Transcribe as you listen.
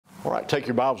All right, take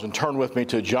your Bibles and turn with me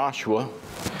to Joshua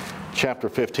chapter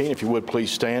 15, if you would please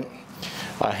stand.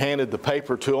 I handed the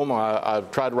paper to them. I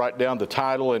tried to write down the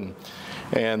title and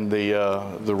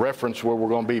the reference where we're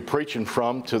going to be preaching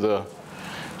from to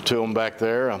them back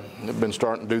there. I've been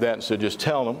starting to do that instead of just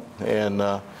telling them.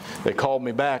 And they called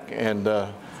me back, and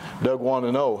Doug wanted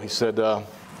to know. He said,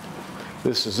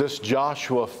 Is this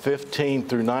Joshua 15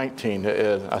 through 19?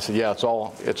 I said, yeah, it's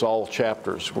all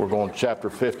chapters. We're going chapter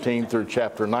 15 through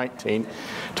chapter 19.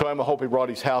 Told him I hope he brought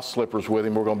his house slippers with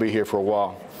him. We're going to be here for a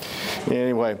while.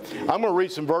 Anyway, I'm going to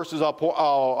read some verses. I'll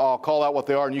call out what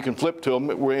they are, and you can flip to them.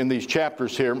 We're in these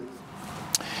chapters here.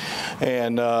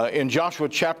 And in Joshua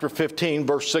chapter 15,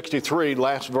 verse 63,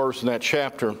 last verse in that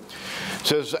chapter, it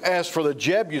says, As for the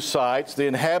Jebusites, the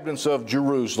inhabitants of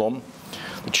Jerusalem,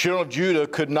 the children of Judah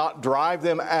could not drive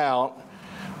them out,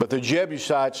 but the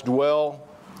Jebusites dwell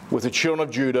with the children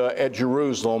of Judah at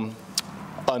Jerusalem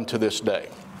unto this day.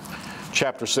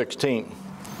 Chapter 16,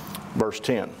 verse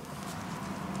 10.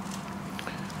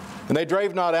 And they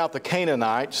drave not out the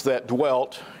Canaanites that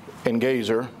dwelt in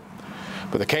Gezer,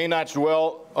 but the Canaanites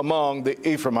dwell among the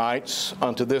Ephraimites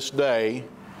unto this day,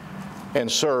 and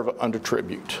serve under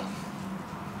tribute.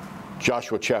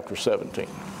 Joshua chapter 17.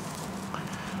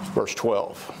 Verse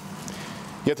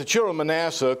 12. Yet the children of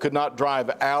Manasseh could not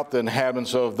drive out the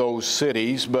inhabitants of those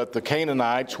cities, but the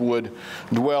Canaanites would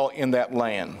dwell in that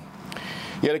land.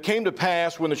 Yet it came to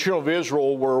pass, when the children of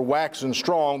Israel were waxen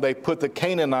strong, they put the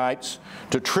Canaanites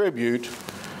to tribute,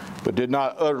 but did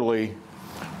not utterly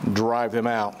drive them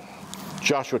out.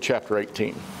 Joshua chapter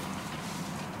 18.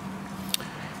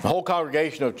 The whole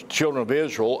congregation of children of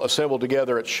Israel assembled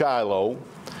together at Shiloh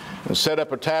and set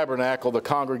up a tabernacle, the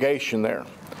congregation there.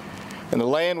 And the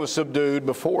land was subdued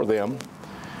before them.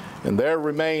 And there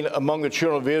remained among the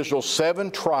children of Israel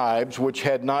 7 tribes which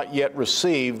had not yet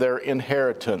received their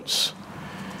inheritance.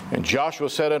 And Joshua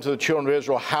said unto the children of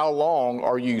Israel, How long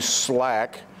are you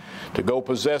slack to go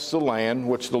possess the land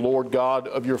which the Lord God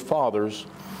of your fathers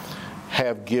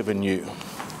have given you?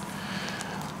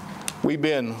 We've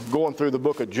been going through the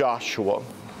book of Joshua,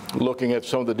 looking at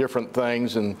some of the different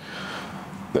things and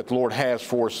that the Lord has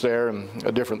for us there, and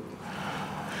a different.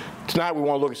 Tonight we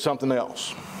want to look at something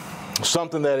else.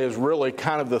 Something that is really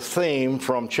kind of the theme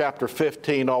from chapter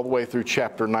 15 all the way through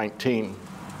chapter 19.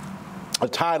 The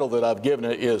title that I've given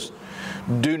it is,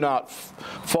 Do Not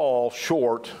Fall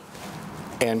Short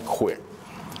and Quit.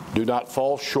 Do not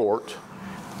fall short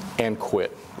and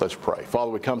quit. Let's pray.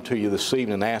 Father, we come to you this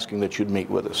evening asking that you'd meet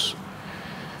with us.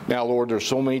 Now, Lord, there's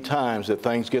so many times that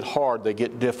things get hard, they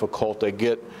get difficult, they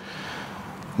get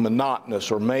monotonous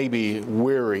or maybe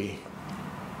weary,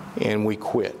 and we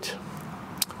quit.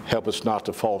 Help us not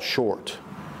to fall short,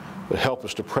 but help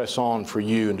us to press on for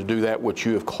you and to do that which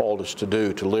you have called us to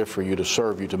do, to live for you, to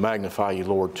serve you, to magnify you,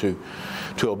 Lord, to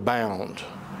abound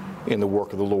in the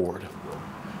work of the Lord.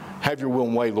 Have your will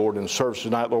and way, Lord, in the service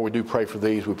tonight. Lord, we do pray for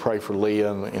these. We pray for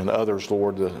Leah and others,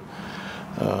 Lord,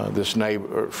 this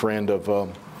neighbor, friend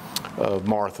of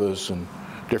Martha's and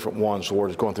different ones,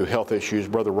 Lord, is going through health issues.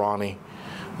 Brother Ronnie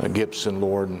Gibson,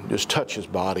 Lord, and just touch his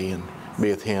body and be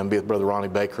with him, be with Brother Ronnie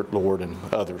Baker, Lord, and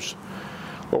others.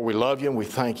 Lord, we love you and we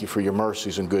thank you for your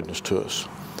mercies and goodness to us.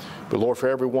 But Lord, for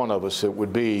every one of us, it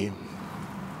would be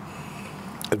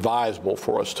advisable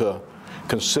for us to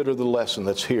consider the lesson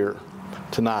that's here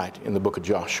tonight in the book of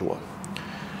Joshua.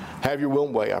 Have your will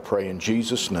and way, I pray, in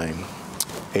Jesus' name.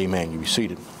 Amen. You be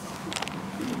seated.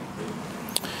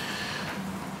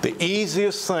 The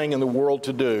easiest thing in the world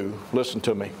to do, listen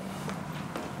to me,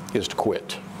 is to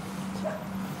quit.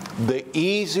 The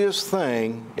easiest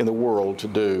thing in the world to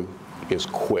do is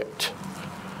quit.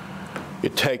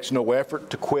 It takes no effort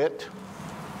to quit.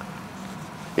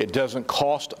 It doesn't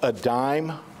cost a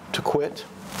dime to quit.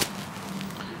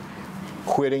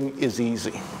 Quitting is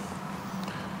easy.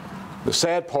 The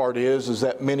sad part is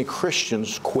that many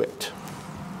Christians quit.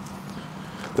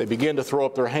 They begin to throw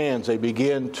up their hands. They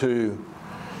begin to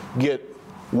get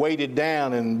weighted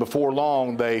down, and before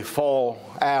long they fall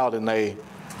out and they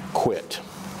quit.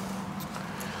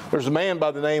 There's a man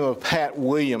by the name of Pat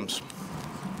Williams.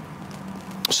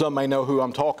 Some may know who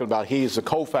I'm talking about. He's the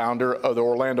co-founder of the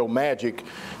Orlando Magic.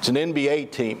 It's an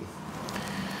NBA team.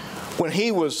 When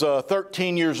he was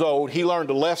 13 years old, he learned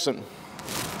a lesson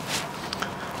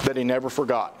that he never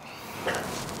forgot.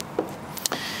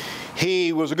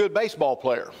 He was a good baseball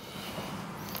player.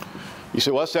 You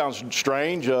say, well, that sounds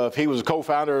strange. If he was a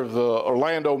co-founder of the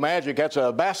Orlando Magic, that's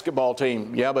a basketball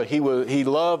team. Yeah, but he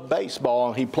loved baseball,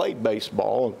 and he played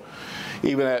baseball,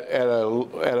 even at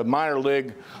a minor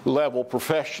league level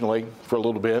professionally for a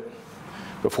little bit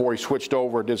before he switched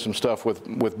over and did some stuff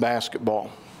with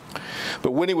basketball.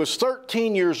 But when he was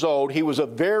 13 years old, he was a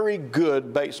very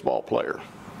good baseball player.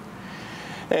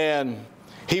 And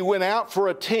he went out for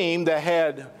a team that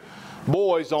had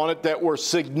boys on it that were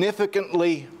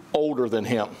significantly older than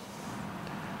him.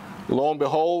 Lo and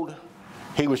behold,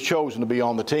 he was chosen to be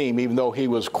on the team, even though he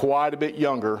was quite a bit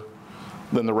younger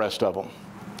than the rest of them.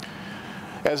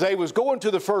 As they was going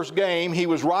to the first game, he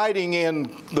was riding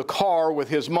in the car with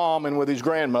his mom and with his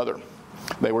grandmother.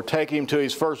 They were taking him to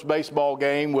his first baseball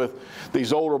game with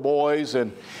these older boys,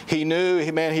 and he knew,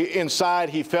 inside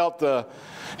he felt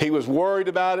he was worried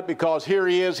about it, because here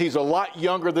he is, he's a lot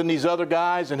younger than these other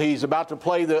guys, and he's about to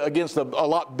play against a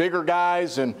lot bigger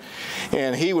guys, and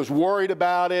he was worried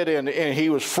about it, and he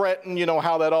was fretting, you know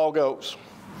how that all goes.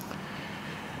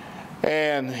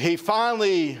 And he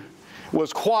finally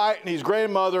was quiet, and his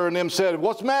grandmother and them said,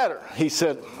 "What's the matter?" He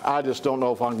said, "I just don't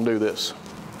know if I can do this."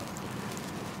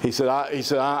 He said,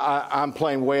 I'm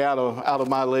playing way out of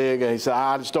my league. And he said,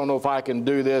 "I just don't know if I can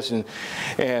do this."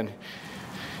 And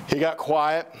he got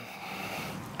quiet.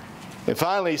 And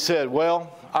finally he said,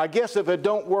 "Well, I guess if it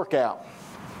don't work out,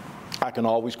 I can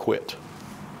always quit."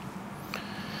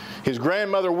 His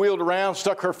grandmother wheeled around,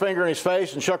 stuck her finger in his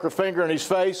face, and shook her finger in his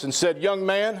face and said, "Young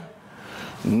man,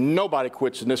 nobody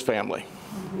quits in this family."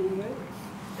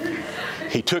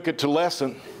 He took it to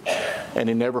lesson, and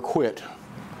he never quit.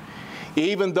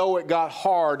 Even though it got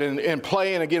hard and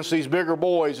playing against these bigger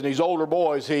boys and these older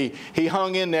boys, he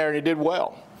hung in there and he did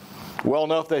well. Well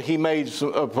enough that he made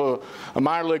a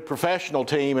minor league professional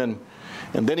team, and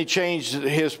then he changed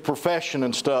his profession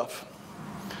and stuff.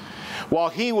 While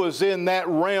he was in that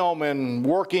realm and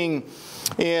working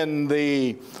in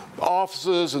the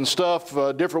offices and stuff,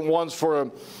 different ones for,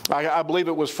 I believe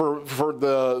it was for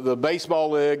the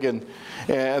baseball league and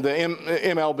the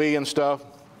MLB and stuff,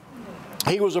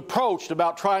 he was approached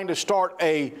about trying to start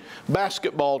a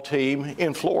basketball team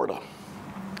in Florida.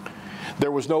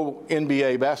 There was no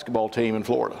NBA basketball team in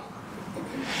Florida.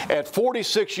 At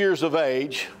 46 years of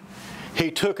age, he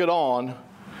took it on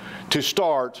to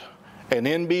start an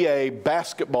NBA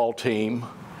basketball team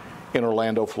in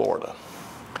Orlando, Florida.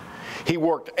 He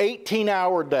worked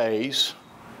 18-hour days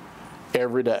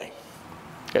every day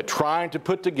at trying to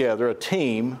put together a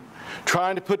team,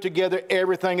 trying to put together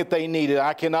everything that they needed.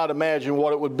 I cannot imagine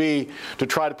what it would be to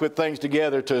try to put things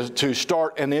together to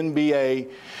start an NBA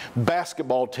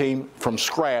basketball team from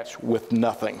scratch with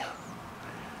nothing.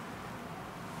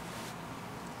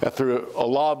 Through a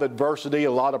lot of adversity,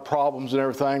 a lot of problems and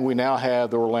everything, we now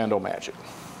have the Orlando Magic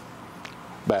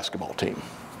basketball team.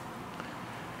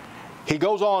 He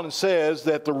goes on and says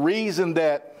that the reason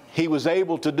that he was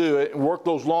able to do it and work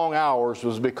those long hours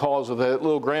was because of that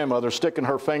little grandmother sticking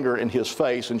her finger in his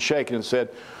face and shaking and said,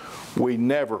 "We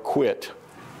never quit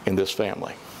in this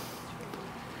family."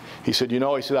 He said,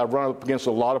 I've run up against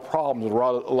a lot of problems, a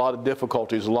lot of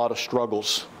difficulties, a lot of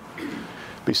struggles.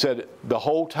 He said, the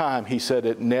whole time, he said,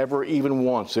 it never even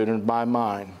once entered my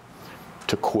mind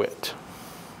to quit.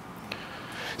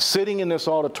 Sitting in this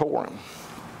auditorium,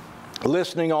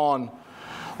 listening on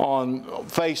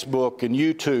Facebook and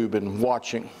YouTube and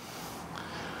watching,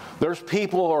 there's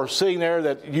people who are sitting there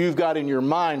that you've got in your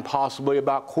mind possibly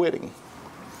about quitting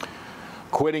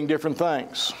different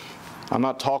things. I'm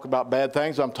not talking about bad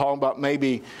things. I'm talking about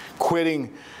maybe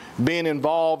quitting being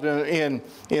involved in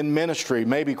ministry,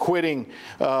 maybe quitting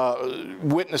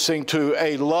witnessing to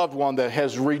a loved one that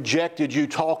has rejected you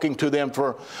talking to them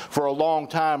for a long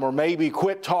time, or maybe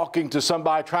quit talking to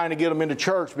somebody trying to get them into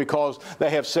church because they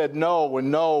have said no and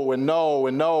no and no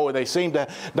and no, and they seem to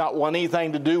not want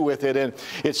anything to do with it, and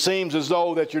it seems as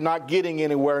though that you're not getting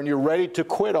anywhere and you're ready to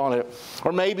quit on it.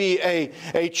 Or maybe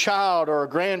a child or a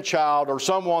grandchild or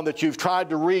someone that you've tried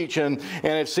to reach and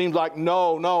it seems like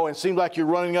no, and it seems like you're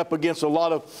running up against a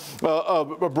lot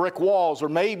of brick walls. Or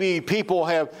maybe people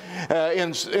have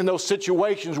in those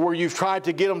situations where you've tried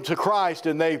to get them to Christ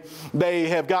and they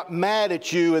have got mad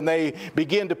at you and they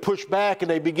begin to push back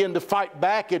and they begin to fight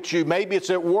back at you. Maybe it's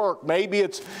at work, maybe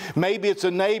it's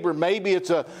a neighbor, maybe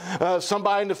it's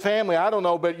somebody in the family, I don't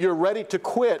know, but you're ready to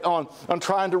quit on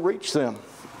trying to reach them.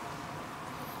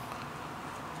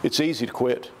 It's easy to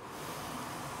quit.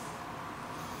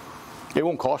 It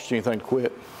won't cost you anything to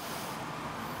quit.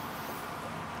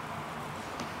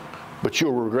 But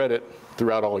you'll regret it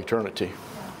throughout all eternity.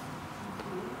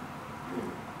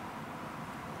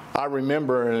 I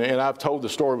remember, and I've told the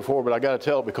story before, but I got to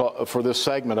tell it because for this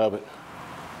segment of it.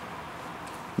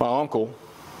 My uncle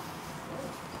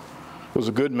was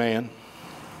a good man,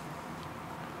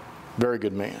 very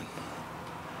good man.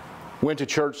 Went to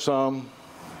church some,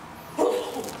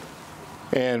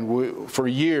 And for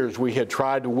years we had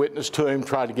tried to witness to him,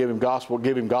 tried to give him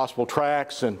gospel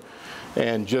tracts,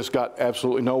 and just got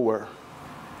absolutely nowhere.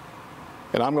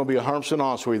 And I'm going to be 100%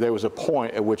 honest with you, there was a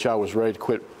point at which I was ready to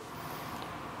quit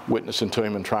witnessing to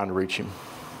him and trying to reach him.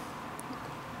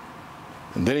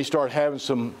 And then he started having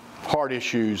some heart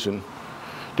issues and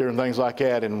different things like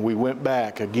that, and we went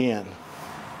back again.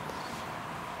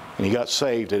 And he got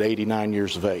saved at 89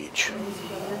 years of age.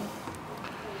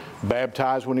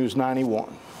 Baptized when he was 91.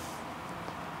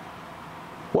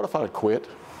 What if I had quit?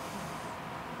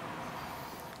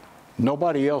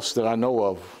 Nobody else that I know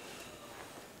of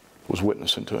was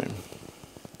witnessing to him.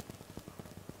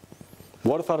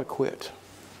 What if I'd have quit?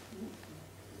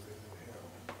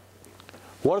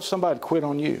 What if somebody had quit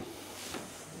on you?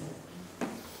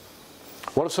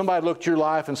 What if somebody looked at your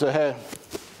life and said, hey,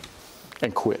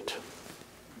 and quit?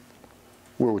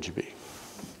 Where would you be?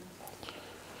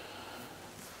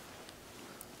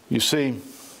 You see,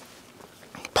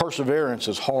 perseverance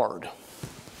is hard.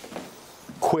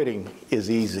 Quitting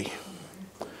is easy.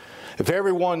 If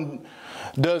everyone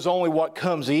does only what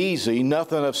comes easy,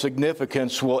 nothing of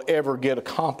significance will ever get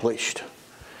accomplished.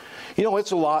 You know,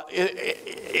 it's a lot.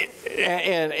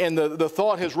 And the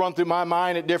thought has run through my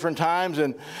mind at different times,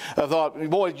 and I thought,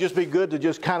 boy, it'd just be good to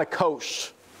just kind of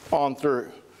coast on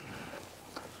through.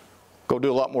 Go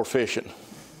do a lot more fishing.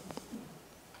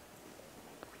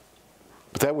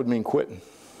 But that would mean quitting.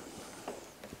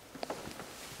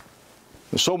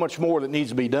 There's so much more that needs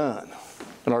to be done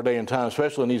in our day and time,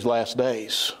 especially in these last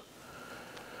days.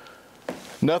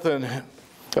 Nothing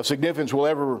of significance will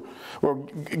ever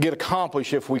get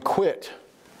accomplished if we quit.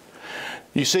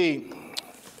 You see,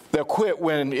 they'll quit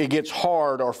when it gets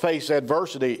hard or face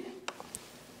adversity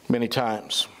many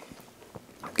times.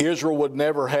 Israel would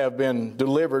never have been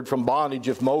delivered from bondage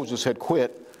if Moses had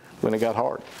quit when it got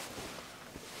hard.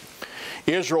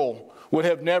 Israel would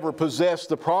have never possessed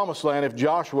the promised land if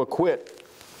Joshua quit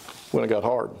when it got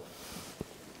hard.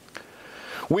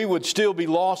 We would still be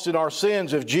lost in our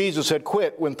sins if Jesus had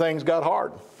quit when things got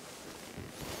hard.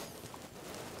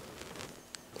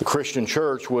 The Christian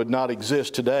church would not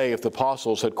exist today if the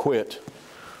apostles had quit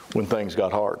when things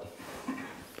got hard,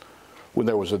 when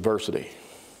there was adversity.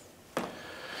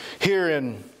 Here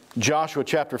in Joshua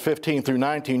chapter 15 through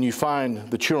 19, you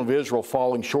find the children of Israel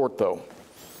falling short, though.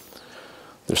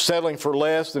 They're settling for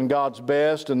less than God's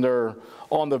best, and they're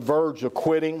on the verge of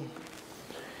quitting,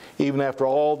 even after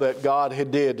all that God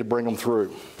had did to bring them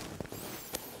through.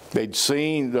 They'd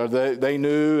seen, they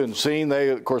knew and seen.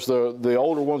 Of course, the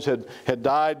older ones had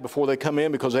died before they come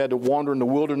in because they had to wander in the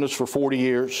wilderness for 40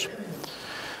 years.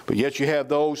 But yet you have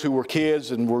those who were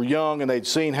kids and were young, and they'd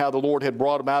seen how the Lord had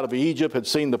brought them out of Egypt, had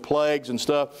seen the plagues and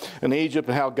stuff in Egypt,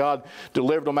 and how God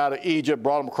delivered them out of Egypt,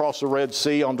 brought them across the Red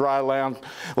Sea on dry land,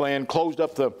 closed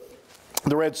up the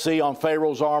Red Sea on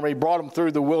Pharaoh's army, brought them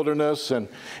through the wilderness, and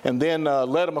then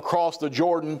led them across the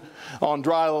Jordan on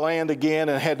dry land again,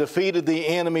 and had defeated the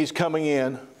enemies coming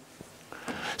in.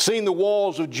 Seen the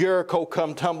walls of Jericho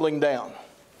come tumbling down.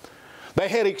 They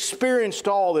had experienced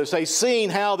all this. They seen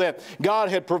how that God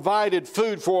had provided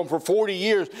food for them for 40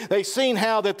 years. They seen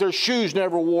how that their shoes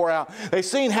never wore out. They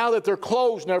seen how that their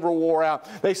clothes never wore out.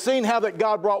 They seen how that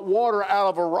God brought water out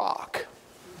of a rock.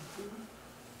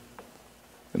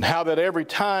 And how that every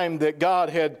time that God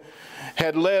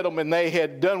had led them and they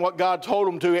had done what God told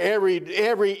them to,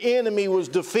 every enemy was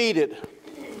defeated.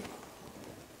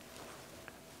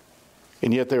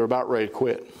 And yet they were about ready to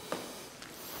quit.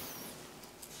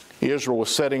 Israel was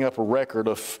setting up a record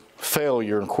of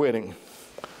failure and quitting.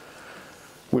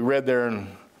 We read there in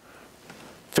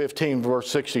 15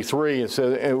 verse 63,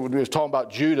 it was talking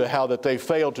about Judah, how that they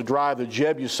failed to drive the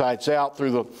Jebusites out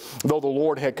though the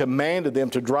Lord had commanded them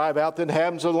to drive out the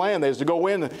inhabitants of the land. They had to go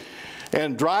in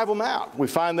and drive them out. We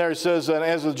find there it says, and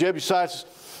as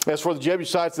for the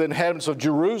Jebusites, the inhabitants of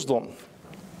Jerusalem,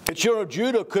 the children of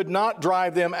Judah could not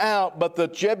drive them out, but the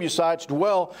Jebusites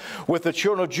dwell with the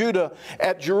children of Judah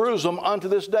at Jerusalem unto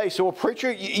this day. So, well,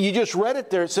 preacher, you just read it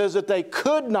there. It says that they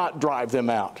could not drive them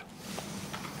out.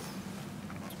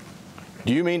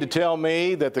 Do you mean to tell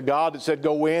me that the God that said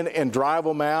go in and drive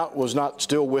them out was not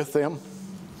still with them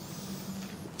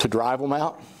to drive them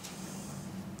out?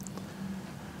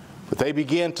 But they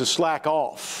began to slack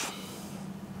off.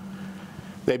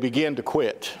 They began to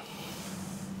quit.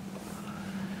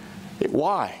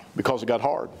 Why? Because it got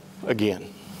hard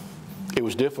again. It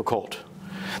was difficult.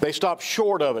 They stopped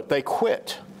short of it. They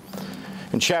quit.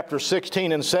 In chapter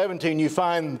 16 and 17, you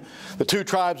find the two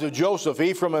tribes of Joseph,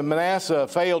 Ephraim and Manasseh,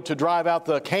 failed to drive out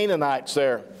the Canaanites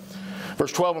there.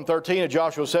 Verse 12 and 13 of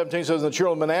Joshua 17 says, the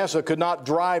children of Manasseh could not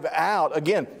drive out,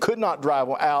 again, could not drive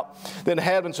out the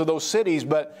inhabitants of those cities,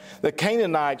 but the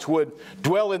Canaanites would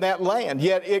dwell in that land.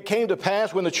 Yet it came to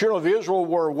pass when the children of Israel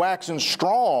were waxing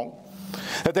strong,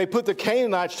 that they put the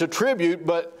Canaanites to tribute,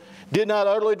 but did not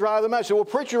utterly drive them out. So, well,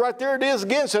 preacher, right there it is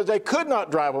again, says they could not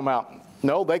drive them out.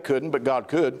 No, they couldn't, but God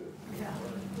could. Yeah,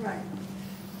 right.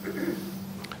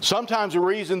 Sometimes the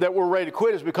reason that we're ready to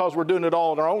quit is because we're doing it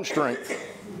all in our own strength.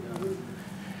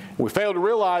 We fail to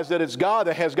realize that it's God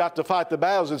that has got to fight the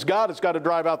battles. It's God that's got to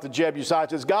drive out the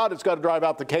Jebusites. It's God that's got to drive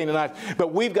out the Canaanites.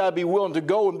 But we've got to be willing to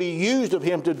go and be used of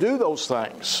Him to do those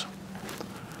things.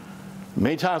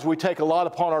 Many times we take a lot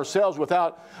upon ourselves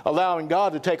without allowing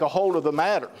God to take a hold of the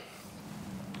matter.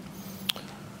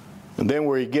 And then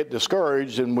we get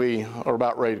discouraged and we are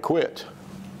about ready to quit.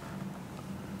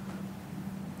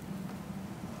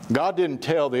 God didn't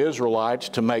tell the Israelites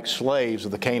to make slaves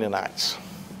of the Canaanites.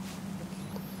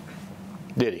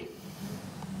 Did He?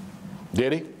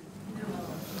 Did He?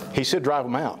 He said drive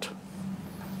them out.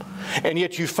 And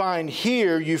yet you find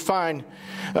here, that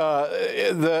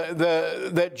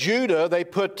Judah, they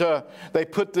put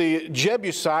the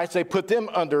Jebusites, they put them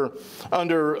under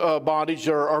bondage,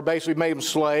 or basically made them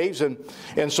slaves and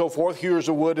so forth, hewers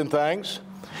of wood and things.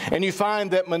 And you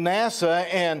find that Manasseh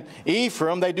and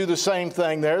Ephraim, they do the same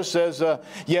thing there. It says,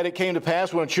 yet it came to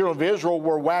pass when the children of Israel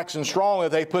were waxing strong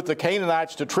that they put the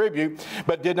Canaanites to tribute,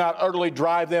 but did not utterly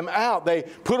drive them out. They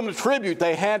put them to tribute.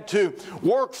 They had to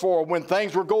work for them when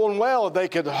things were going well. They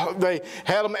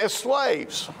had them as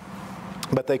slaves,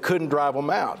 but they couldn't drive them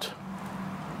out.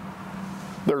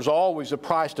 There's always a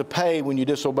price to pay when you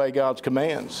disobey God's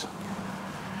commands.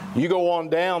 You go on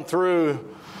down through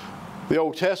the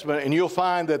Old Testament, and you'll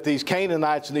find that these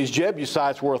Canaanites and these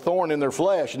Jebusites were a thorn in their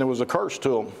flesh, and there was a curse to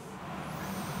them.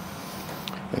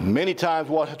 And many times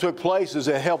what took place is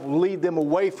it helped lead them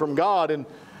away from God, and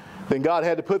then God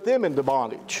had to put them into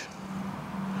bondage.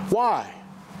 Why?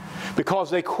 Because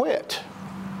they quit.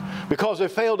 Because they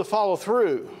failed to follow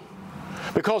through.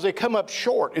 Because they come up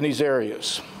short in these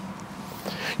areas.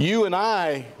 You and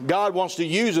I, God wants to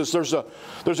use us. There's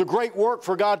a great work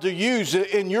for God to use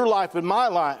in your life and my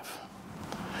life.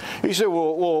 You say,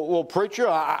 well, preacher,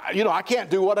 I can't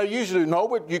do what I used to do. No,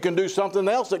 but you can do something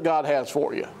else that God has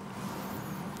for you.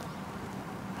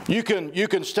 You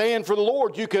can stand for the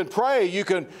Lord. You can pray. You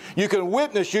can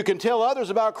witness. You can tell others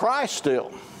about Christ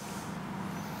still.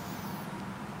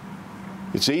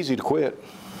 It's easy to quit.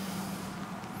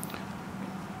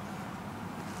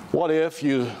 What if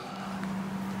you,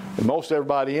 and most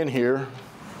everybody in here,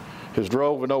 has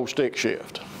drove an old stick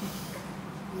shift?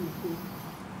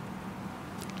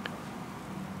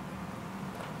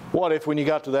 What if when you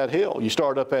got to that hill, you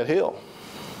started up that hill,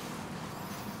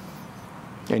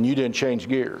 and you didn't change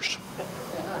gears?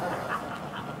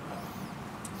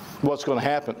 What's going to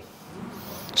happen?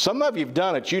 Some of you have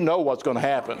done it. You know what's going to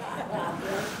happen.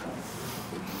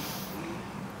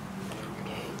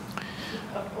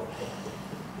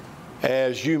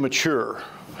 As you mature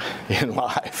in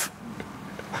life,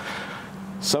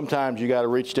 sometimes you got to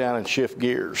reach down and shift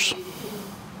gears.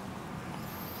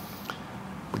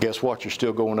 But guess what? You're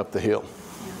still going up the hill.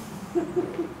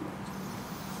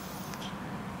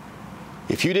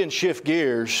 If you didn't shift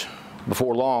gears,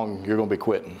 before long, you're going to be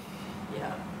quitting.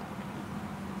 Yeah.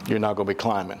 You're not going to be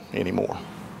climbing anymore.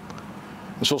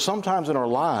 And so sometimes in our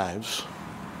lives,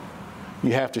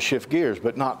 you have to shift gears,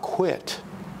 but not quit.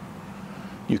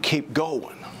 You keep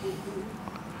going.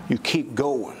 You keep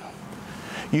going.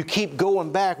 You keep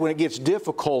going back when it gets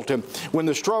difficult and when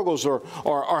the struggles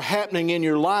are happening in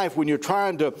your life, when you're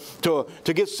trying to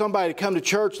get somebody to come to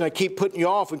church and they keep putting you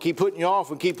off and keep putting you off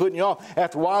and keep putting you off.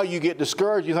 After a while, you get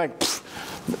discouraged. You think,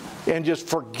 and just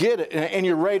forget it, and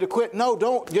you're ready to quit. No,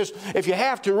 don't. Just, if you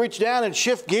have to, reach down and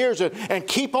shift gears and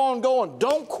keep on going.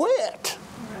 Don't quit.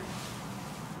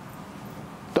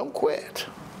 Don't quit.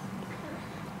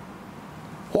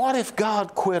 What if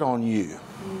God quit on you?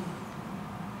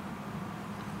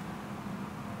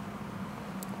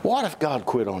 What if God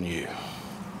quit on you?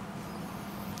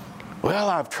 Well,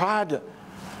 I've tried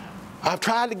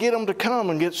to get them to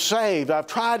come and get saved. I've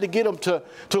tried to get them to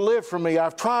live for me.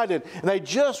 I've tried it, and they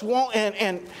just won't.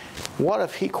 And what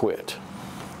if He quit?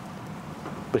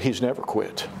 But He's never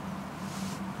quit.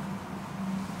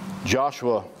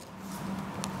 Joshua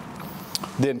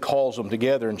then calls them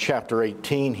together in chapter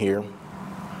 18 here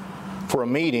for a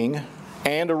meeting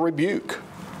and a rebuke.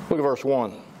 Look at verse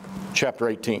 1, chapter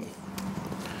 18.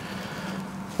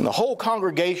 And the whole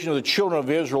congregation of the children of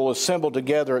Israel assembled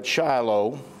together at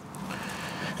Shiloh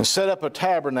and set up a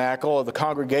tabernacle of the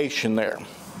congregation there.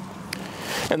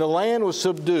 And the land was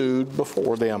subdued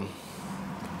before them.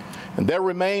 And there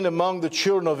remained among the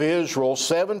children of Israel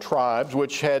 7 tribes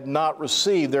which had not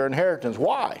received their inheritance.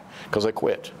 Why? Because they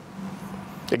quit.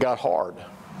 It got hard.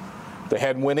 They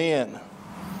hadn't went in.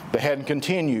 They hadn't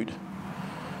continued.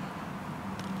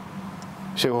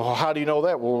 You say, well, how do you know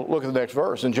that? Well, look at the next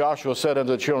verse. And Joshua said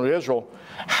unto the children of Israel,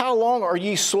 how long are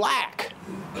ye slack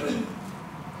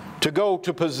to go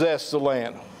to possess the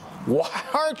land? Why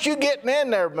aren't you getting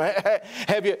in there, man?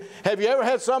 Have you ever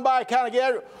had somebody kind of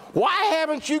get, why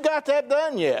haven't you got that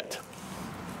done yet?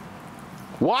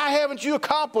 Why haven't you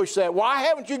accomplished that? Why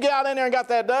haven't you got in there and got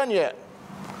that done yet?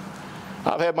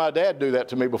 I've had my dad do that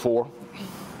to me before.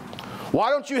 Why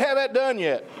don't you have that done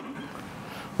yet?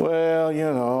 Well, you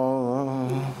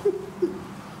know,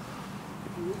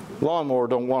 lawnmower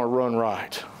don't want to run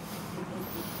right.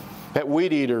 That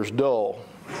weed eater's dull.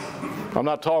 I'm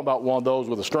not talking about one of those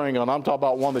with a string on. I'm talking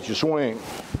about one that you swing.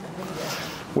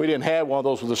 We didn't have one of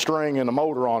those with a string and a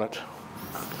motor on it.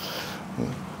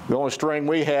 The only string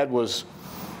we had was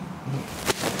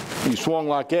you swung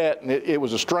like that, and it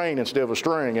was a strain instead of a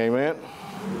string. Amen.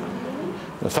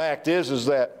 The fact is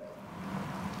that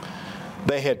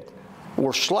they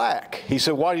were slack. He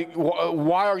said, why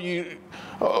are you,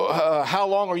 how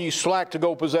long are you slack to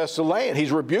go possess the land?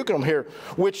 He's rebuking them here,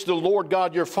 which the Lord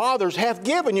God your fathers hath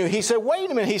given you. He said, wait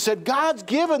a minute. He said, God's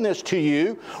given this to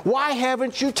you. Why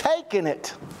haven't you taken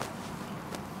it?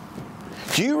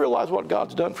 Do you realize what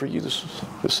God's done for you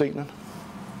this evening?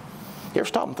 You ever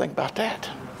stop and think about that?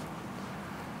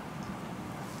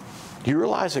 Do you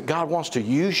realize that God wants to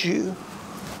use you?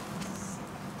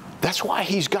 That's why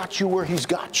He's got you where He's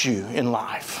got you in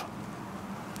life.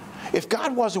 If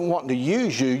God wasn't wanting to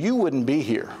use you, you wouldn't be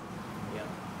here. Yeah.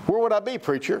 Where would I be,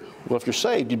 preacher? Well, if you're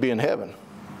saved, you'd be in heaven.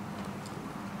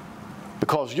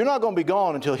 Because you're not going to be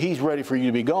gone until He's ready for you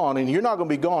to be gone, and you're not going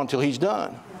to be gone until He's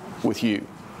done with you.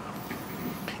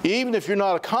 Even if you're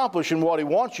not accomplishing what He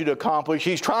wants you to accomplish,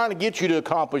 He's trying to get you to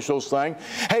accomplish those things.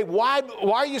 Hey, why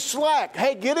are you slack?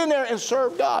 Hey, get in there and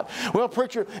serve God. Well,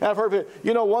 preacher, and I've heard of it,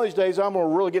 you know, one of these days I'm going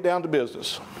to really get down to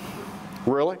business.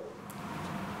 Really?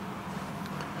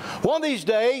 One of these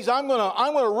days I'm going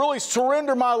to really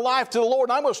surrender my life to the Lord,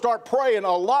 and I'm going to start praying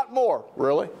a lot more.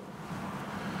 Really?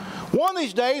 One of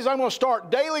these days I'm going to start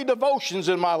daily devotions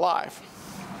in my life.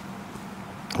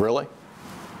 Really?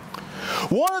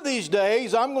 One of these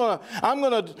days, I'm going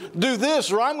to do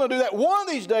this or I'm going to do that. One of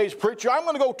these days, preacher, I'm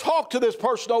going to go talk to this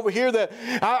person over here that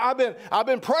I've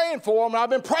been praying for them. And I've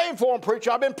been praying for them,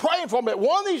 preacher. I've been praying for them. But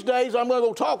one of these days, I'm going to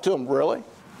go talk to them. Really?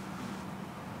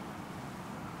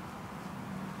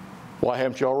 Why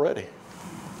haven't you already?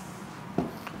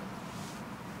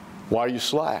 Why are you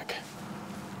slack?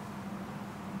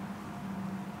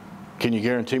 Can you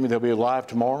guarantee me they'll be alive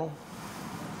tomorrow?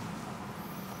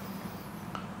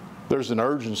 There's an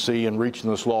urgency in reaching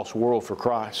this lost world for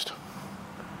Christ.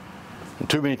 And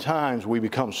too many times we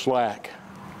become slack.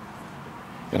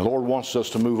 And the Lord wants us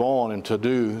to move on and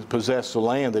to possess the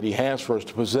land that He has for us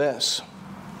to possess.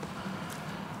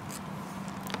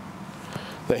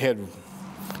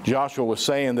 Joshua was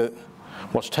saying that,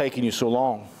 what's taking you so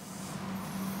long?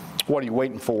 What are you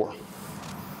waiting for?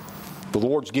 The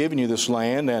Lord's given you this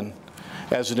land, and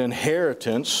as an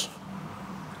inheritance,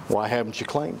 why haven't you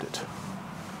claimed it?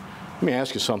 Let me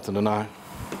ask you something tonight.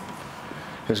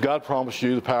 Has God promised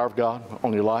you the power of God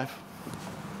on your life?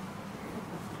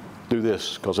 Do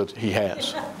this, because He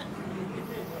has.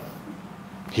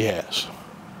 He has.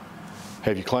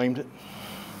 Have you claimed it?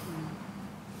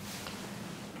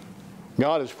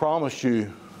 God has promised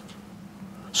you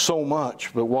so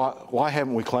much, but why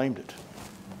haven't we claimed it?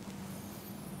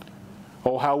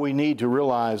 Oh, how we need to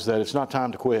realize that it's not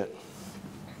time to quit.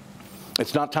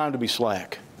 It's not time to be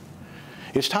slack.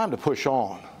 It's time to push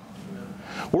on.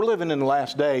 We're living in the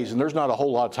last days, and there's not a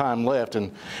whole lot of time left,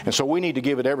 and so we need to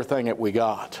give it everything that we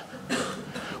got.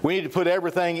 We need to put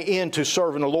everything into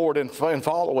serving the Lord and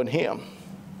following Him.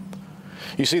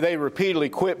 You see, they repeatedly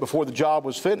quit before the job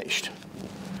was finished.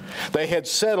 They had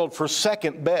settled for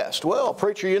second best. Well,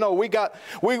 preacher, you know, we got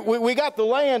the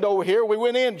land over here. We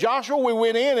went in, Joshua, we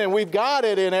went in, and we've got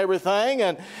it and everything.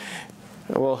 And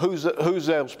well, who's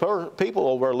those people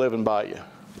over there living by you?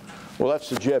 Well, that's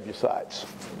the Jebusites.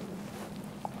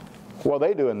 What are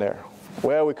they doing there?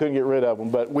 Well, we couldn't get rid of them,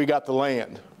 but we got the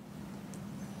land.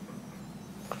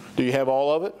 Do you have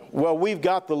all of it? Well, we've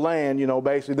got the land, you know,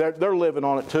 basically. They're living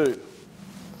on it too.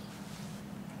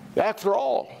 After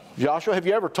all, Joshua, have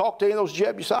you ever talked to any of those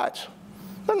Jebusites?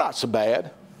 They're not so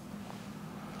bad.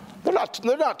 They're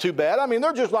not too bad. I mean,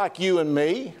 they're just like you and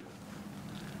me.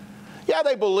 Yeah,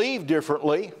 they believe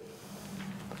differently.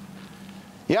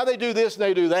 Yeah, they do this and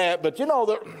they do that, but you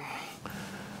know,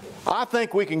 I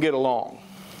think we can get along.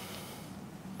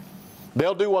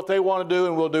 They'll do what they want to do,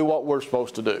 and we'll do what we're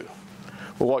supposed to do.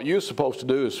 Well, what you're supposed to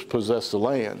do is possess the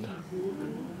land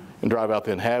and drive out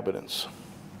the inhabitants.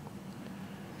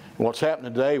 And what's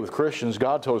happening today with Christians,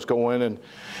 God told us to go in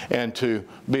and to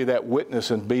be that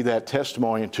witness and be that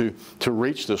testimony and to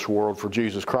reach this world for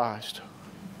Jesus Christ.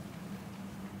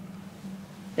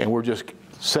 And we're just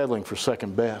settling for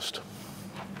second best.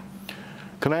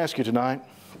 Can I ask you tonight,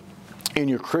 in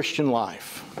your Christian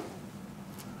life,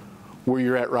 where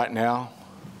you're at right now,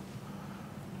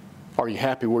 are you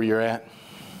happy where you're at?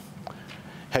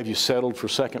 Have you settled for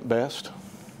second best?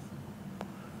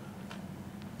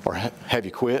 Or have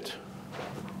you quit?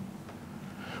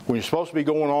 When you're supposed to be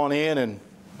going on in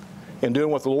and doing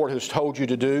what the Lord has told you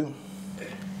to do,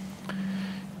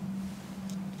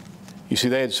 you see,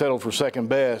 they had settled for second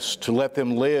best to let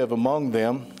them live among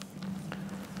them.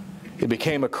 It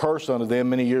became a curse unto them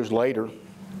many years later.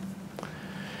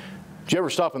 Did you ever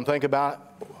stop and think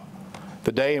about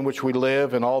the day in which we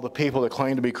live and all the people that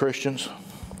claim to be Christians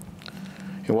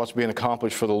and what's being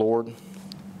accomplished for the Lord?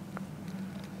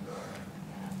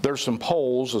 There's some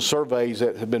polls, the surveys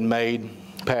that have been made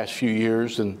the past few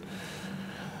years and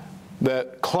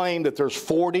that claim that there's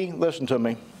 40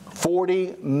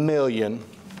 million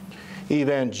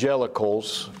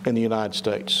evangelicals in the United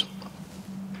States.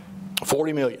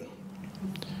 40 million.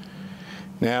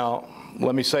 Now,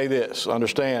 let me say this.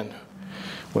 Understand,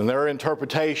 when their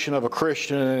interpretation of a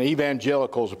Christian and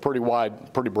evangelical is pretty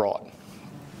wide, pretty broad.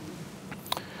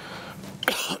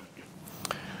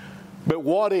 But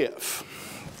what if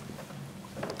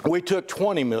we took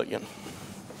 20 million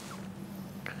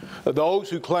of those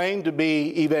who claim to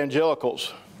be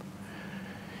evangelicals?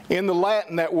 In the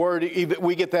Latin, that word,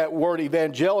 we get that word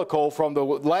evangelical from the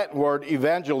Latin word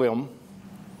evangelium,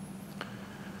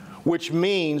 which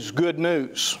means good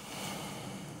news.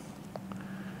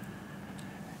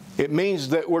 It means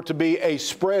that we're to be a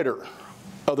spreader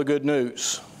of the good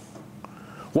news.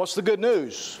 What's the good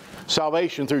news?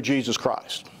 Salvation through Jesus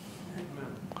Christ.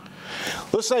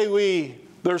 Let's say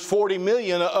there's 40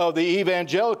 million of the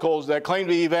evangelicals that claim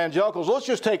to be evangelicals. Let's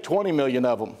just take 20 million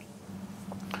of them.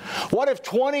 What if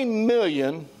 20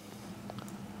 million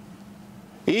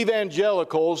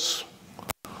evangelicals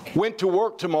went to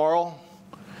work tomorrow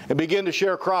and began to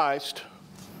share Christ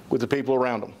with the people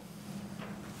around them?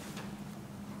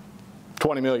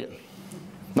 20 million.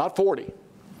 Not 40.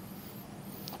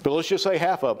 But let's just say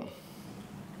half of them.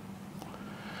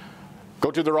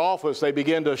 Go to their office, they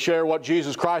begin to share what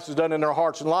Jesus Christ has done in their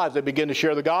hearts and lives. They begin to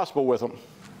share the gospel with them.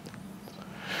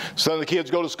 Some of the kids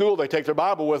go to school, they take their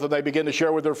Bible with them, they begin to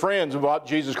share with their friends what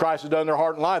Jesus Christ has done in their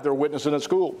heart and life. They're witnessing at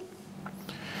school.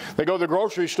 They go to the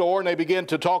grocery store and they begin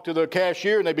to talk to the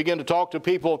cashier and they begin to talk to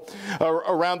people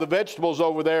around the vegetables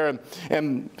over there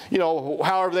and you know,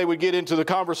 however they would get into the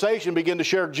conversation, begin to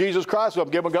share Jesus Christ with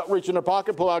them. Give them reach in their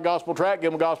pocket, pull out a gospel tract,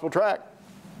 give them a gospel tract.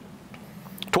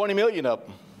 20 million of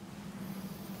them.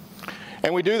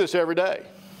 And we do this every day.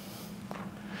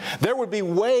 There would be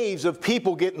waves of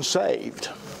people getting saved.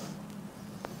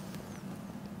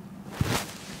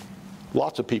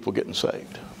 Lots of people getting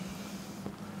saved.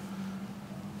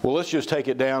 Well, let's just take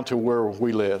it down to where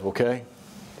we live, okay?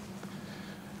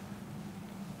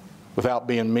 Without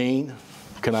being mean,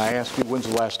 can I ask you, when's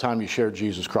the last time you shared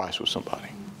Jesus Christ with somebody?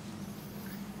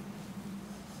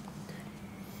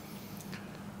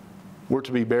 We're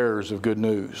to be bearers of good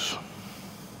news.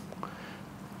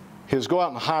 He says, go out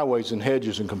in the highways and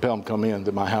hedges and compel them to come in,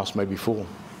 that my house may be full.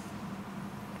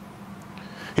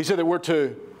 He said that we're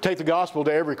to take the gospel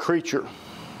to every creature.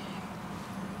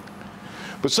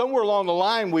 But somewhere along the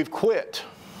line we've quit.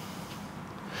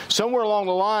 Somewhere along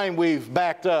the line we've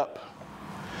backed up.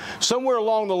 Somewhere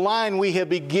along the line we have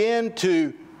begun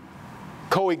to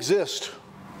coexist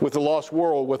with the lost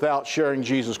world without sharing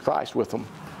Jesus Christ with them.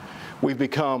 We've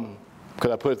become,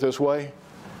 could I put it this way?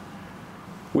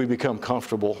 We've become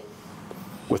comfortable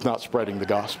with not spreading the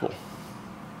gospel.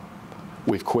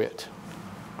 We've quit.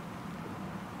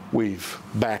 We've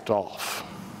backed off.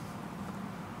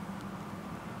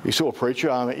 You see, a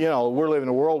preacher, I mean, you know, we're living in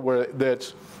a world where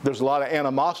there's a lot of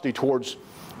animosity towards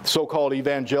so-called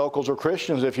evangelicals or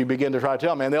Christians. If you begin to try to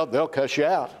tell them, man, they'll cuss you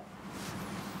out.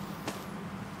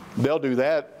 They'll do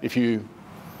that if you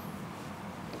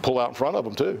pull out in front of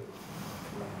them too.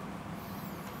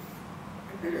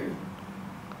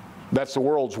 That's the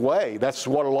world's way. That's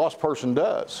what a lost person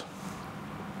does.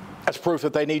 That's proof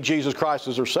that they need Jesus Christ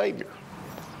as their Savior.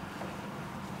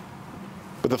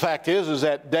 But But the fact is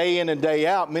that day in and day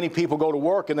out, many people go to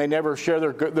work and they never share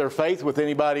their faith with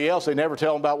anybody else. They never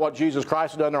tell them about what Jesus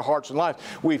Christ has done in their hearts and lives.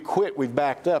 We've quit. We've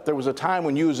backed up. There was a time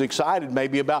when you was excited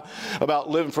maybe about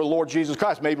living for the Lord Jesus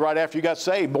Christ. Maybe right after you got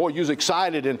saved, boy, you was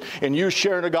excited and you was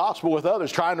sharing the gospel with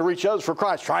others, trying to reach others for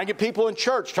Christ, trying to get people in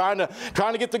church, trying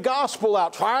to get the gospel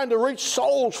out, trying to reach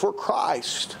souls for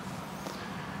Christ.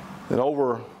 And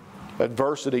over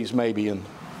adversities maybe, and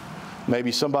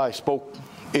maybe somebody spoke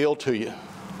ill to you,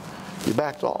 you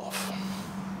backed off.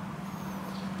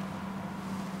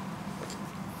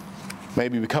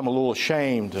 Maybe become a little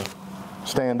ashamed to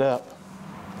stand up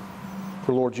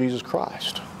for Lord Jesus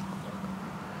Christ.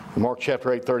 In Mark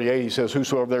chapter 8:38, he says,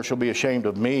 "Whosoever there shall be ashamed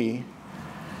of me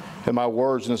and my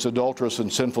words in this adulterous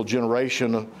and sinful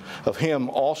generation, of him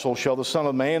also shall the Son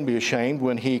of Man be ashamed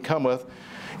when he cometh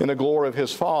in the glory of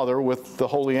his Father with the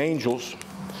holy angels."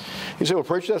 You say, "Well,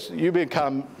 preacher, you've been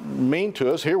kind of mean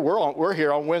to us. Here we're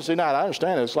here on Wednesday night." I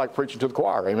understand it. It's like preaching to the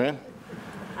choir, amen?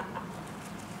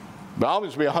 But I'll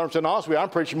just be 100% honest with you. I'm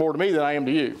preaching more to me than I am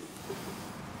to you.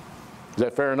 Is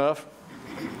that fair enough?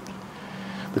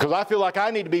 Because I feel like I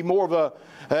need to be more of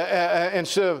I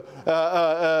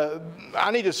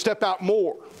need to step out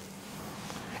more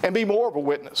and be more of a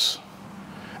witness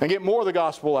and get more of the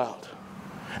gospel out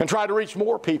and try to reach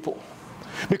more people.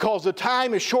 Because the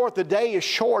time is short, the day is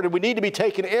short, and we need to be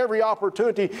taking every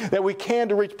opportunity that we can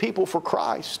to reach people for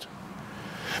Christ.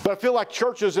 But I feel like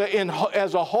churches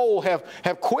as a whole have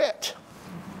quit.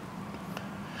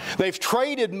 They've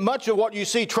traded much of what you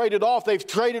see traded off. They've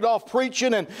traded off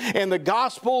preaching and the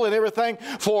gospel and everything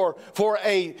for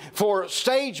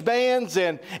stage bands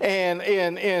and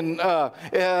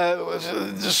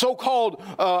so-called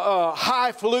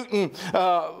highfalutin,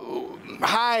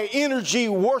 high energy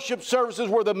worship services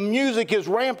where the music is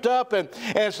ramped up and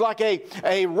it's like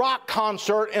a rock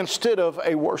concert instead of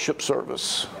a worship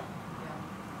service.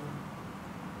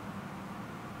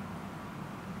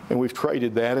 And we've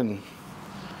traded that, and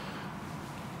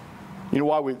you know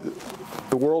why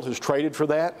the world has traded for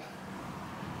that?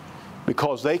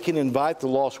 Because they can invite the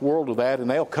lost world to that, and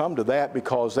they'll come to that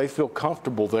because they feel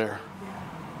comfortable there.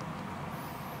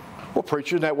 Well,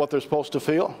 preacher, isn't that what they're supposed to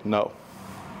feel? No.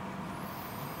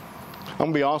 I'm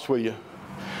going to be honest with you.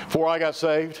 Before I got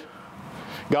saved,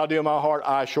 God did in my heart,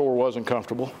 I sure wasn't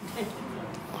comfortable.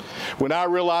 When I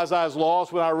realized I was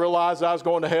lost, when I realized I was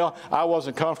going to hell, I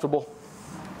wasn't comfortable.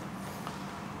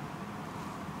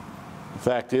 The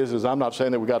fact is I'm not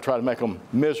saying that we've got to try to make them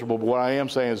miserable, but what I am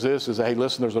saying is this, hey,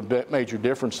 listen, there's a major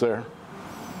difference there.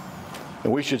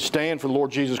 And we should stand for the Lord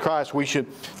Jesus Christ. We should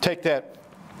take that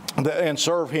and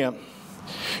serve Him.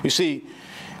 You see,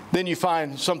 then you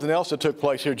find something else that took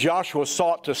place here. Joshua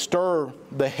sought to stir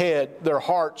their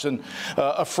hearts and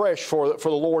afresh for the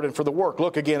Lord and for the work.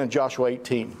 Look again in Joshua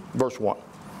 18, verse 1.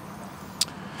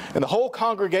 "And the whole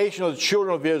congregation of the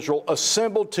children of Israel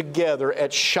assembled together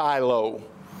at Shiloh,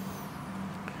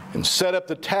 and set up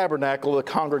the tabernacle of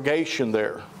the congregation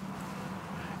there.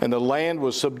 And the land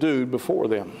was subdued before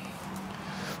them."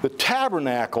 The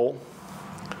tabernacle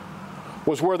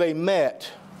was where they met.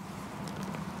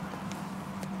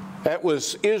 That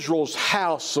was Israel's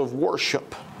house of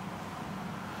worship.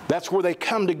 That's where they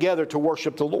come together to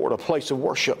worship the Lord, a place of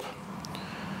worship.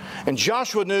 And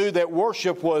Joshua knew that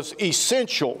worship was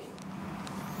essential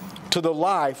to the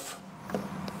life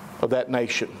of that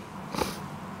nation.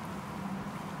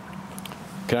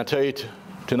 Can I tell you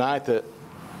tonight that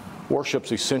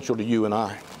worship's essential to you and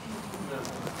I?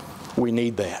 We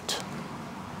need that.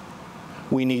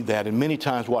 We need that. And many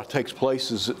times what takes place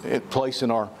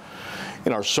in our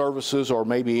services or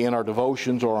maybe in our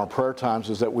devotions or our prayer times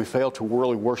is that we fail to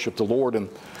really worship the Lord,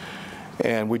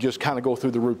 and we just kind of go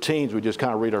through the routines. We just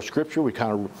kind of read our scripture. We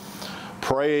kind of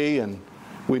pray, and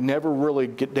we never really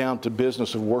get down to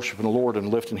business of worshiping the Lord and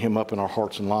lifting Him up in our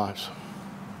hearts and lives.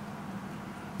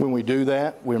 When we do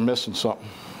that, we're missing something.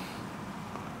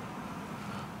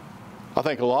 I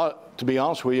think to be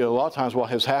honest with you, a lot of times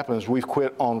what has happened is we've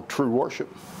quit on true worship.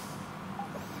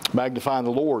 Magnifying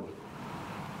the Lord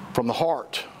from the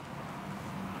heart.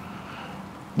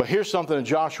 But here's something that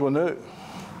Joshua knew.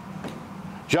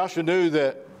 Joshua knew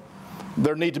that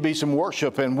there need to be some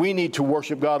worship, and we need to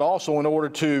worship God also in order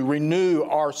to renew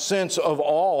our sense of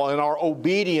awe and our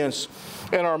obedience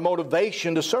and our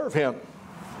motivation to serve Him.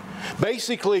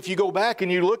 Basically, if you go back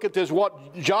and you look at this,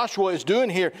 what Joshua is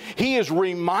doing here, he is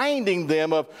reminding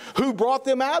them of who brought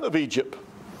them out of Egypt,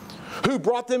 who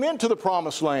brought them into the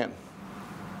promised land.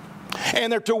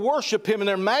 And they're to worship Him and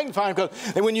they're magnifying Him.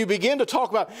 And when you begin to talk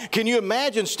about, can you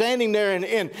imagine standing there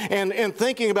and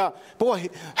thinking about, boy,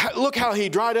 look how He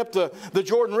dried up the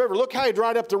Jordan River. Look how He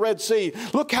dried up the Red Sea.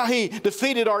 Look how He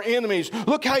defeated our enemies.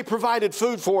 Look how He provided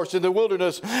food for us in the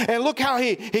wilderness. And look how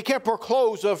He kept our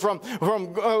clothes from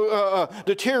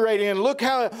deteriorating. And look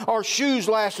how our shoes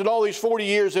lasted all these 40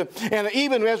 years. And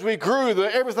even as we grew,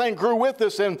 everything grew with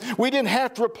us. And we didn't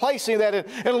have to replace any of that.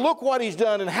 And look what He's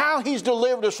done and how He's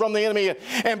delivered us from the enemy.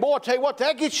 And boy, I tell you what,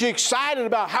 that gets you excited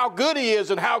about how good He is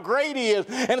and how great He is.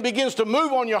 And it begins to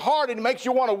move on your heart and it makes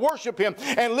you want to worship Him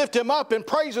and lift Him up and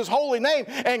praise His holy name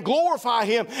and glorify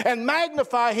Him and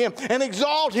magnify Him and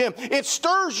exalt Him. It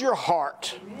stirs your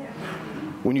heart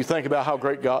when you think about how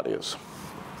great God is.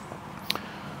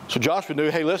 So Joshua knew,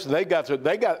 hey, listen,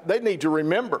 they need to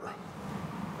remember.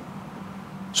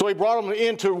 So he brought them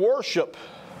into worship,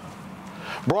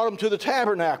 brought them to the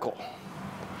tabernacle.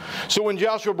 So when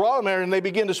Joshua brought them there and they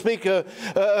began to speak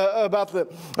about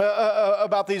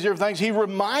these different things, he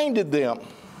reminded them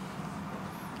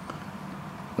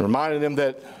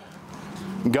that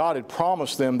God had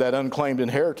promised them that unclaimed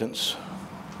inheritance.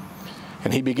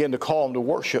 And he began to call them to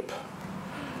worship.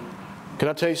 Can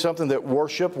I tell you something? That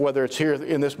worship, whether it's here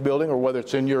in this building or whether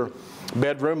it's in your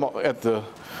bedroom at the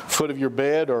foot of your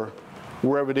bed or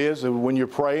wherever it is, when you're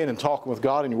praying and talking with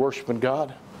God and you're worshiping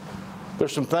God,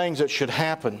 there's some things that should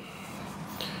happen.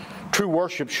 True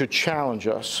worship should challenge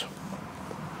us.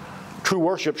 True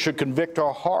worship should convict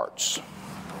our hearts.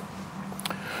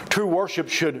 True worship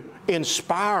should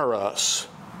inspire us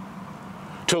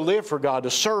to live for God,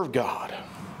 to serve God.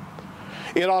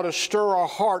 It ought to stir our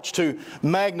hearts to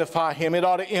magnify Him. It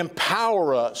ought to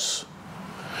empower us.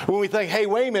 When we think, hey,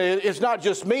 wait a minute, it's not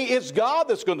just me, it's God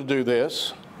that's going to do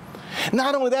this.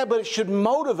 Not only that, but it should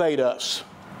motivate us.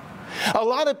 A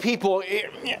lot of people,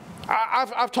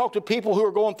 I've talked to people who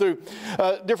are going through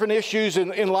different issues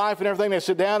in life and everything. They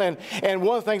sit down and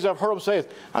one of the things I've heard them say is,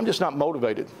 I'm just not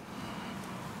motivated.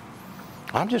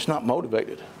 I'm just not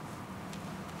motivated.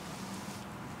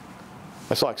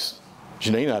 That's like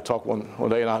Janine and I talked one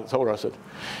day, and I told her, I said,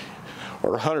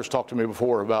 or Hunter's talked to me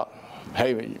before about,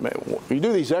 hey, man, you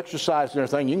do these exercises and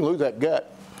everything, you can lose that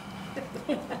gut.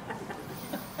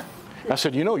 I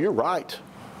said, you know, you're right,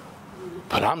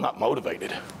 but I'm not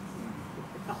motivated.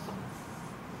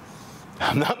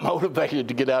 I'm not motivated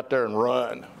to get out there and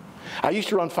run. I used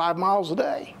to run 5 miles a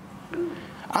day.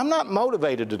 I'm not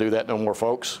motivated to do that no more,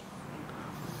 folks.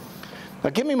 Now,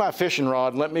 give me my fishing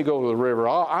rod and let me go to the river.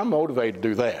 I'm motivated to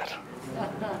do that.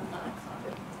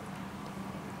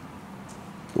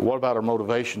 But what about our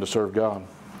motivation to serve God?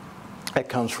 That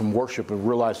comes from worship and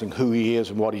realizing who He is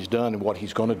and what He's done and what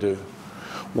He's going to do,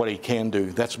 what He can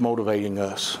do. That's motivating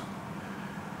us.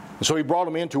 And so He brought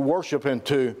them into worship and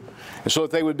so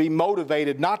that they would be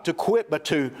motivated not to quit but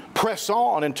to press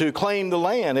on and to claim the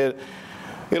land.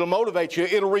 It'll motivate you.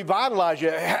 It'll revitalize you.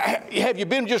 Have you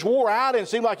been just wore out and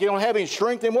seem like you don't have any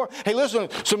strength anymore? Hey, listen,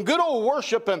 some good old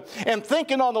worship and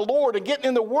thinking on the Lord and getting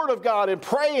in the Word of God and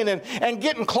praying and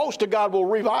getting close to God will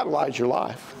revitalize your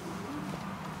life.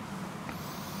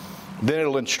 Then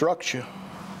it'll instruct you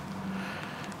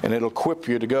and it'll equip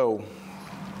you to go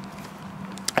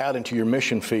out into your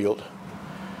mission field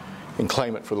and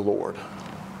claim it for the Lord.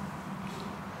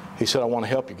 He said, I want to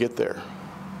help you get there.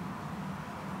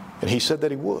 And He said that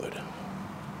He would.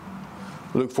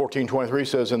 Luke 14:23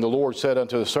 says, and the Lord said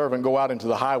unto the servant, go out into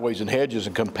the highways and hedges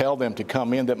and compel them to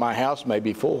come in that my house may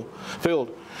be filled.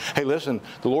 Hey, listen,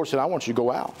 the Lord said, I want you to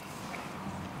go out.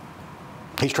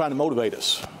 He's trying to motivate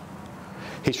us.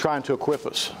 He's trying to equip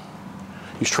us.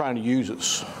 He's trying to use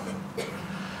us.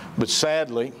 But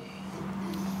sadly,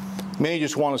 many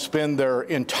just want to spend their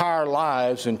entire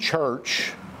lives in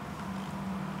church.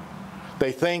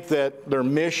 They think that their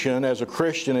mission as a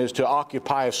Christian is to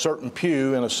occupy a certain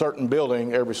pew in a certain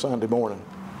building every Sunday morning.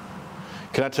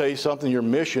 Can I tell you something? Your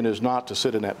mission is not to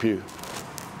sit in that pew.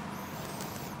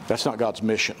 That's not God's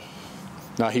mission.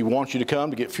 Now, He wants you to come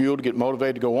to get fueled, to get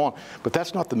motivated, to go on. But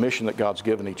that's not the mission that God's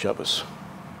given each of us.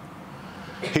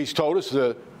 He's told us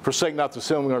to forsake not the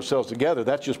assembling ourselves together.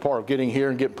 That's just part of getting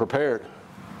here and getting prepared.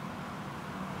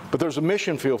 But there's a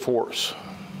mission field for us.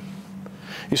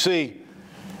 You see,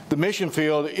 the mission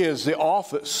field is the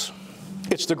office.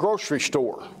 It's the grocery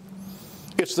store.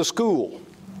 It's the school.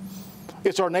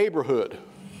 It's our neighborhood.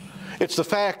 It's the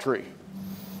factory.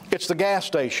 It's the gas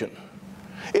station.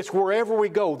 It's wherever we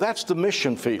go. That's the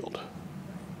mission field.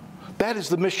 That is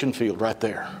the mission field right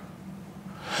there.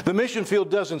 The mission field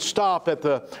doesn't stop at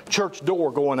the church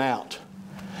door going out.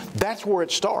 That's where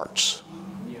it starts.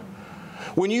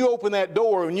 When you open that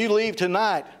door, when you leave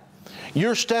tonight,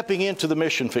 you're stepping into the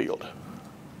mission field.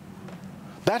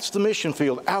 That's the mission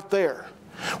field out there.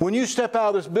 When you step out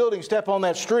of this building, step on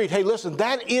that street, hey, listen,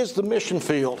 that is the mission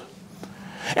field.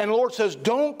 And the Lord says,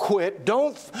 don't quit,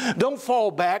 don't fall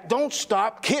back, don't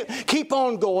stop, keep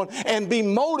on going and be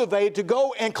motivated to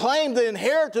go and claim the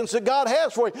inheritance that God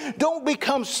has for you. Don't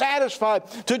become satisfied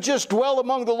to just dwell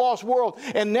among the lost world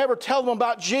and never tell them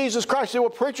about Jesus Christ. Say, well,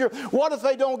 preacher, what if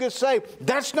they don't get saved?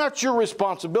 That's not your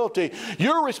responsibility.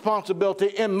 Your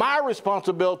responsibility and my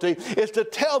responsibility is to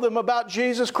tell them about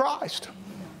Jesus Christ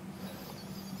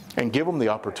and give them the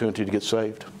opportunity to get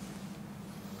saved.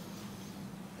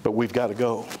 But we've got to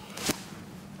go.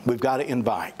 We've got to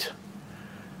invite.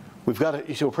 We've got to,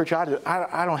 you say, well, preacher,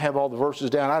 I don't have all the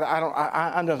verses down.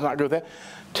 I'm just not good with that.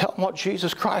 Tell them what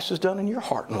Jesus Christ has done in your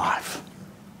heart and life.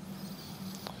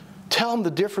 Tell them the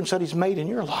difference that He's made in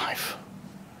your life.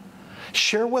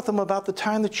 Share with them about the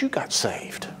time that you got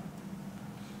saved.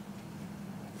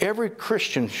 Every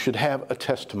Christian should have a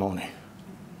testimony.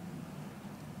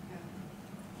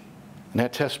 And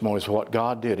that testimony is what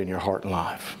God did in your heart and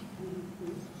life.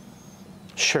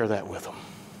 Share that with them.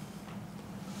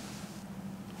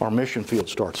 Our mission field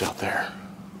starts out there.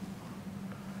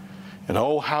 And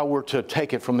oh, how we're to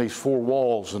take it from these four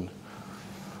walls and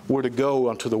we're to go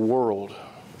unto the world.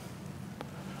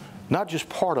 Not just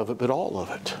part of it, but all of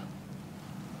it.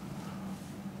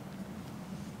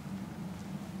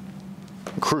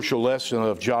 The crucial lesson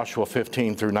of Joshua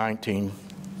 15 through 19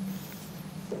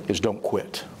 is don't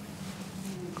quit.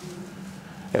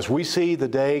 As we see the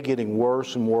day getting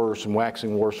worse and worse and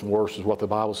waxing worse and worse is what the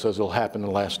Bible says will happen in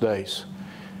the last days.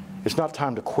 It's not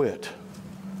time to quit.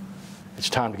 It's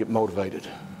time to get motivated.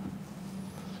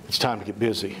 It's time to get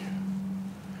busy.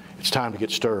 It's time to get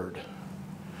stirred.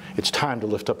 It's time to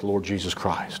lift up the Lord Jesus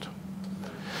Christ.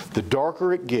 The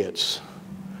darker it gets,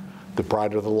 the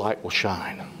brighter the light will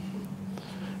shine.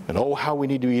 And oh, how we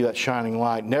need to be that shining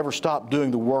light. Never stop doing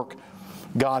the work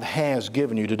God has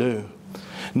given you to do.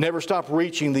 Never stop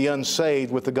reaching the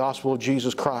unsaved with the gospel of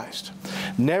Jesus Christ.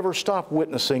 Never stop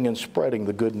witnessing and spreading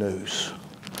the good news.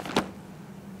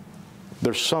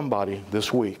 There's somebody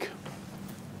this week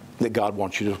that God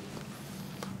wants you to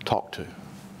talk to.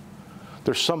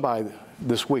 There's somebody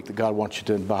this week that God wants you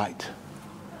to invite.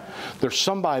 There's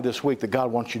somebody this week that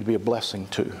God wants you to be a blessing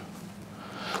to.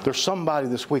 There's somebody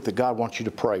this week that God wants you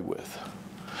to pray with.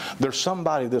 There's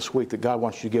somebody this week that God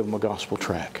wants you to give them a gospel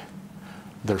tract.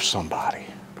 There's somebody.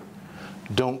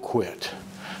 Don't quit.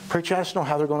 Preacher, I just know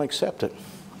how they're going to accept it.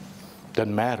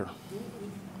 Doesn't matter.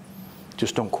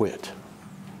 Just don't quit.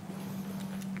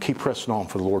 Keep pressing on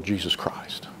for the Lord Jesus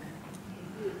Christ.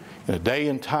 In a day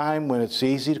and time when it's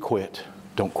easy to quit,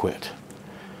 don't quit.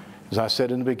 As I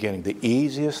said in the beginning, the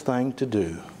easiest thing to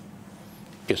do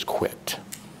is quit.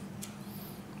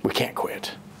 We can't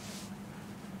quit.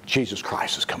 Jesus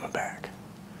Christ is coming back.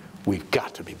 We've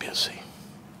got to be busy.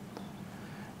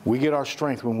 We get our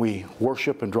strength when we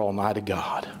worship and draw nigh to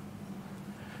God.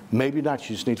 Maybe not,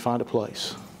 you just need to find a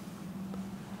place.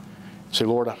 Say,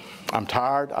 Lord, I'm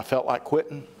tired. I felt like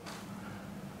quitting.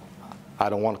 I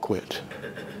don't want to quit.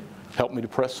 Help me to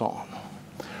press on.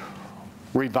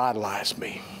 Revitalize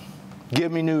me.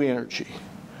 Give me new energy.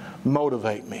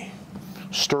 Motivate me.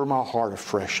 Stir my heart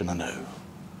afresh and anew.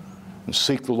 And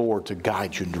seek the Lord to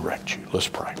guide you and direct you. Let's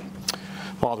pray.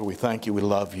 Father, we thank you. We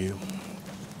love you.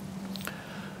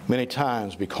 Many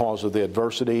times, because of the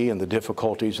adversity and the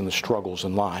difficulties and the struggles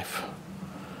in life,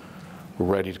 we're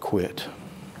ready to quit.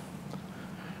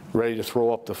 Ready to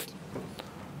throw up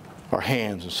our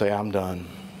hands and say, I'm done.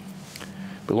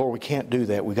 But Lord, we can't do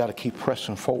that. We've got to keep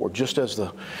pressing forward. Just as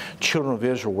the children of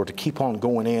Israel were to keep on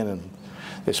going in, and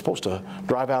they're supposed to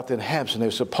drive out the inhabitants, and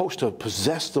they're supposed to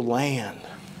possess the land.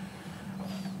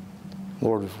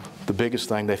 Lord, the biggest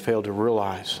thing they failed to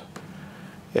realize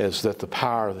is that the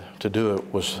power to do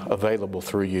it was available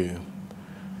through you.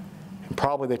 And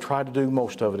probably they tried to do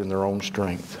most of it in their own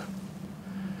strength.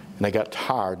 And they got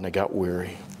tired and they got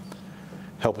weary.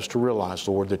 Help us to realize,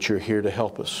 Lord, that you're here to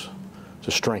help us,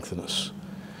 to strengthen us,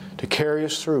 to carry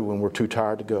us through when we're too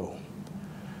tired to go,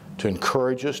 to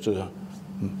encourage us, to,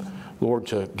 Lord,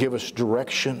 to give us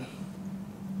direction,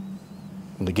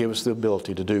 and to give us the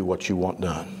ability to do what you want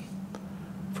done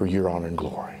for your honor and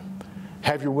glory.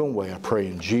 Have your will and way, I pray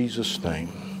in Jesus' name.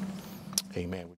 Amen.